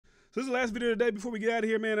So this is the last video of the day before we get out of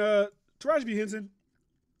here, man. Taraji Henson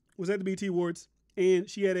was at the BET Awards, and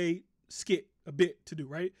she had a skit, a bit to do,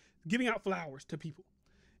 right? Giving out flowers to people.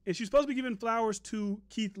 And she's supposed to be giving flowers to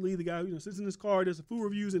Keith Lee, the guy who sits in his car, does the food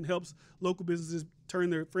reviews, and helps local businesses turn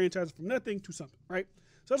their franchises from nothing to something, right?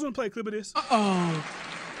 So I just want to play a clip of this. Uh-oh.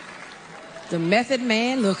 The Method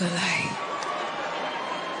Man look-alike.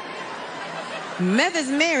 Method's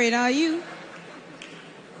married, are you?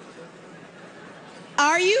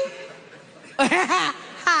 Are you?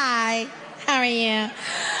 Hi, how are you?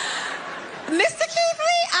 Mr. Keith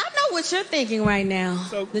Lee, I know what you're thinking right now.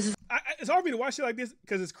 So it's hard for me to watch it like this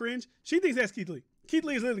because it's cringe. She thinks that's Keith Lee. Keith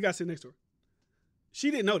Lee is literally the guy sitting next to her.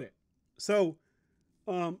 She didn't know that. So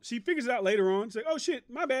she figures it out later on. She's like, oh shit,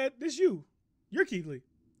 my bad, this you. You're Keith Lee.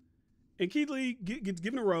 And Keith Lee gets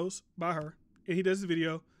given a rose by her, and he does the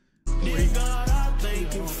video.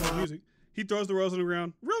 Music. He throws the rose on the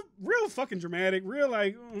ground. Real fucking dramatic. Real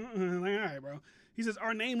like all right, bro. He says,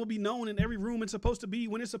 our name will be known in every room it's supposed to be,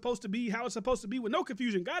 when it's supposed to be, how it's supposed to be, with no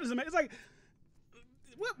confusion. God is amazing. It's like,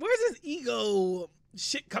 where's this ego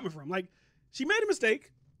shit coming from? Like, she made a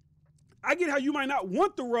mistake. I get how you might not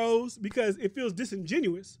want the rose because it feels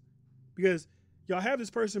disingenuous, because y'all have this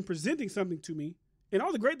person presenting something to me and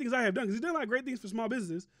all the great things I have done, because he's done a lot of great things for small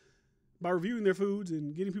businesses by reviewing their foods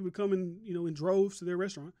and getting people to come in, in droves to their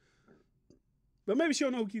restaurant. But maybe she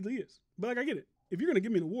don't know who Keith Lee is. But like, I get it. If you're going to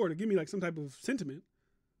give me an award or give me like some type of sentiment,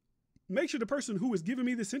 make sure the person who is giving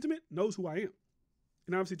me this sentiment knows who I am.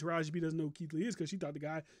 And obviously Taraji B doesn't know who Keith Lee is because she thought the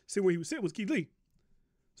guy sitting where he was sitting was Keith Lee.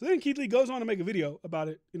 So then Keith Lee goes on to make a video about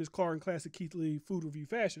it in his car in classic Keith Lee food review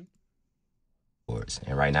fashion.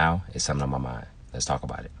 And right now, it's something on my mind. Let's talk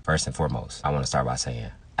about it. First and foremost, I want to start by saying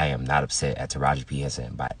I am not upset at Taraji P.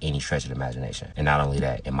 Henson by any stretch of the imagination. And not only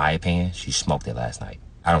that, in my opinion, she smoked it last night.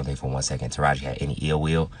 I don't think for one second Taraji had any ill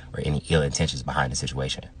will or any ill intentions behind the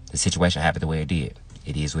situation. The situation happened the way it did.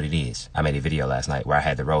 It is what it is. I made a video last night where I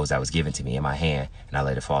had the rose that was given to me in my hand and I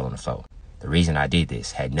let it fall on the floor. The reason I did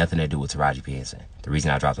this had nothing to do with Taraji P. Henson. The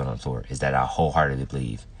reason I dropped it on the floor is that I wholeheartedly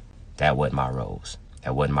believe that wasn't my rose.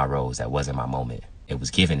 That wasn't my rose. That wasn't my moment. It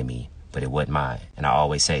was given to me, but it wasn't mine. And I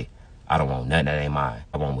always say, I don't want nothing that ain't mine.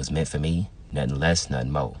 I want what's meant for me, nothing less,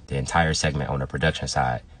 nothing more. The entire segment on the production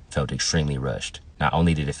side felt extremely rushed. Not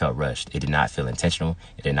only did it feel rushed, it did not feel intentional.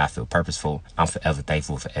 It did not feel purposeful. I'm forever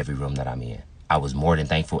thankful for every room that I'm in. I was more than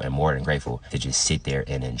thankful and more than grateful to just sit there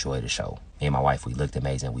and enjoy the show. Me and my wife, we looked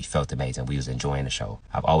amazing. We felt amazing. We was enjoying the show.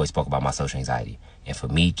 I've always spoke about my social anxiety. And for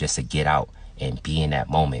me, just to get out and be in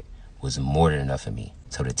that moment was more than enough for me.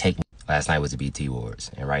 So to take me, last night was the BET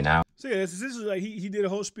Awards. And right now, so yeah, this is like he did a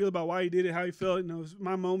whole spiel about why he did it, how he felt. It was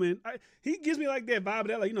my moment. He gives me like that vibe,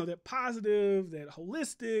 that like that positive, that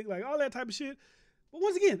holistic, like all that type of shit. But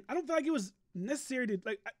once again, I don't feel like it was necessary to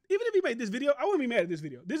like. Even if he made this video, I wouldn't be mad at this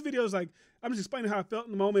video. This video is like, I'm just explaining how I felt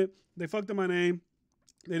in the moment. They fucked up my name.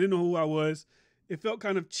 They didn't know who I was. It felt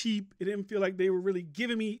kind of cheap. It didn't feel like they were really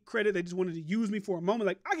giving me credit. They just wanted to use me for a moment.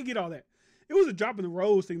 Like, I could get all that. It was a drop in the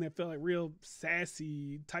rose thing that felt like real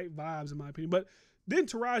sassy type vibes in my opinion. But then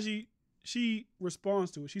Taraji, she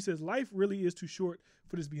responds to it. She says, life really is too short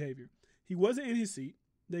for this behavior. He wasn't in his seat.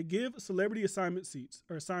 They give celebrity assigned seats.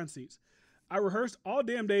 I rehearsed all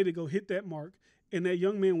damn day to go hit that mark, and that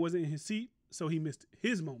young man wasn't in his seat, so he missed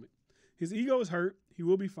his moment. His ego is hurt. He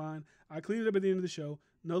will be fine. I cleaned it up at the end of the show.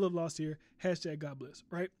 No love lost here. Hashtag God bless,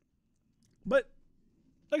 right? But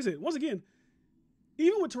like I said, once again,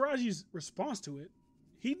 even with Taraji's response to it,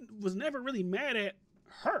 he was never really mad at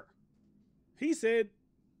her. He said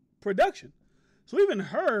production. So even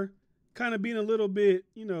her kind of being a little bit,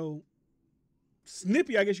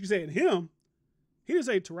 snippy, I guess you could say, at him, he didn't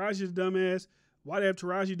say Taraji's a dumbass. Why they have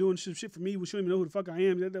Taraji doing shit for me? We shouldn't even know who the fuck I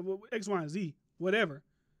am. X, Y, and Z, whatever.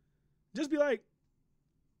 Just be like,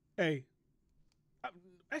 hey,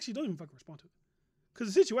 actually don't even fucking respond to it.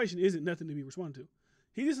 Because the situation isn't nothing to be responded to.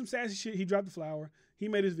 He did some sassy shit. He dropped the flower. He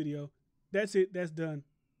made his video. That's it. That's done.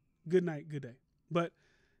 Good night. Good day. But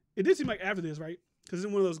it did seem like after this, right? Because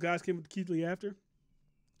then one of those guys came with Keith Lee after.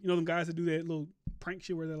 Them guys that do that little prank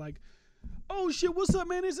shit where they're like, oh shit, what's up,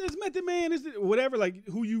 man? It's Method Man. It's whatever, like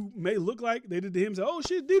who you may look like. They did to him, say, oh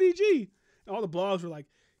shit, DDG. And all the blogs were like,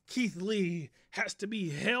 Keith Lee has to be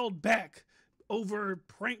held back over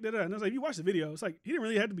prank. And I was like, you watch the video, it's like he didn't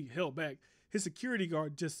really have to be held back. His security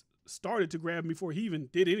guard just started to grab him before he even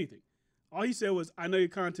did anything. All he said was, I know your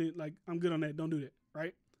content, like I'm good on that. Don't do that,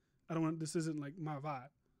 right? This isn't like my vibe.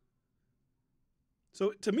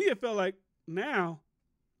 So to me, it felt like now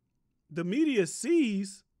the media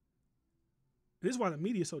sees. This is why the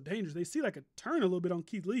media is so dangerous. They see like a turn a little bit on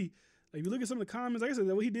Keith Lee. Like if you look at some of the comments, like I said,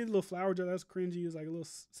 what he did, a little flower jar, that's cringy. It was like a little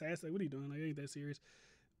sass. Like, what are you doing? Like, it ain't that serious.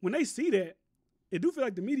 when they see that, it do feel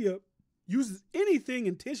like the media uses anything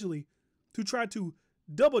intentionally to try to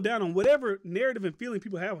double down on whatever narrative and feeling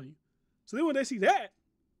people have on you. So then when they see that,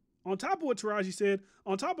 on top of what Taraji said,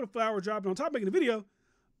 on top of the flower drop, and on top of making the video,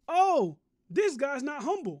 oh, this guy's not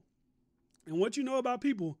humble. And what you know about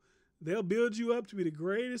people, they'll build you up to be the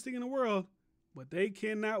greatest thing in the world, but they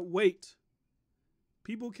cannot wait.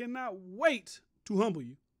 People cannot wait to humble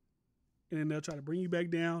you. And then they'll try to bring you back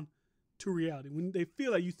down to reality when they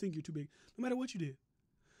feel like you think you're too big, no matter what you did.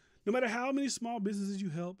 No matter how many small businesses you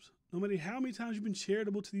helped, no matter how many times you've been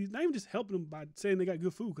charitable to these, not even just helping them by saying they got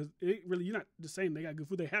good food, because you're not just saying they got good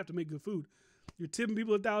food, they have to make good food. You're tipping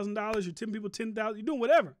people $1,000, you're tipping people $10,000, you're doing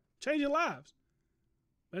whatever. Change your lives.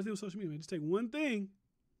 That's the thing with social media, man. Just take one thing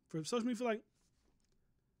for social media, feel like,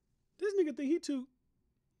 this nigga think he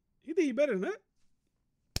think he better than that.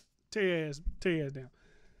 Tear your ass down.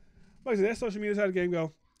 Like I said, that's social media. That's how the game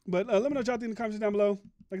go. But let me know what y'all think in the comments down below.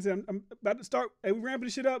 Like I said, I'm about to start. Hey, we ramping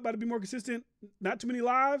this shit up. About to be more consistent. Not too many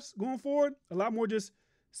lives going forward. A lot more just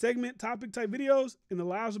segment, topic type videos. And the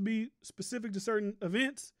lives will be specific to certain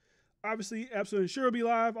events. Obviously, Absolutely Sure will be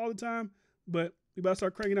live all the time. But we about to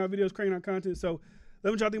start cranking out videos, cranking out content. So let me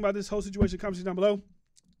know what y'all think about this whole situation. Comment down below.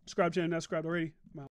 Subscribe to the channel, not subscribed already. I'm out.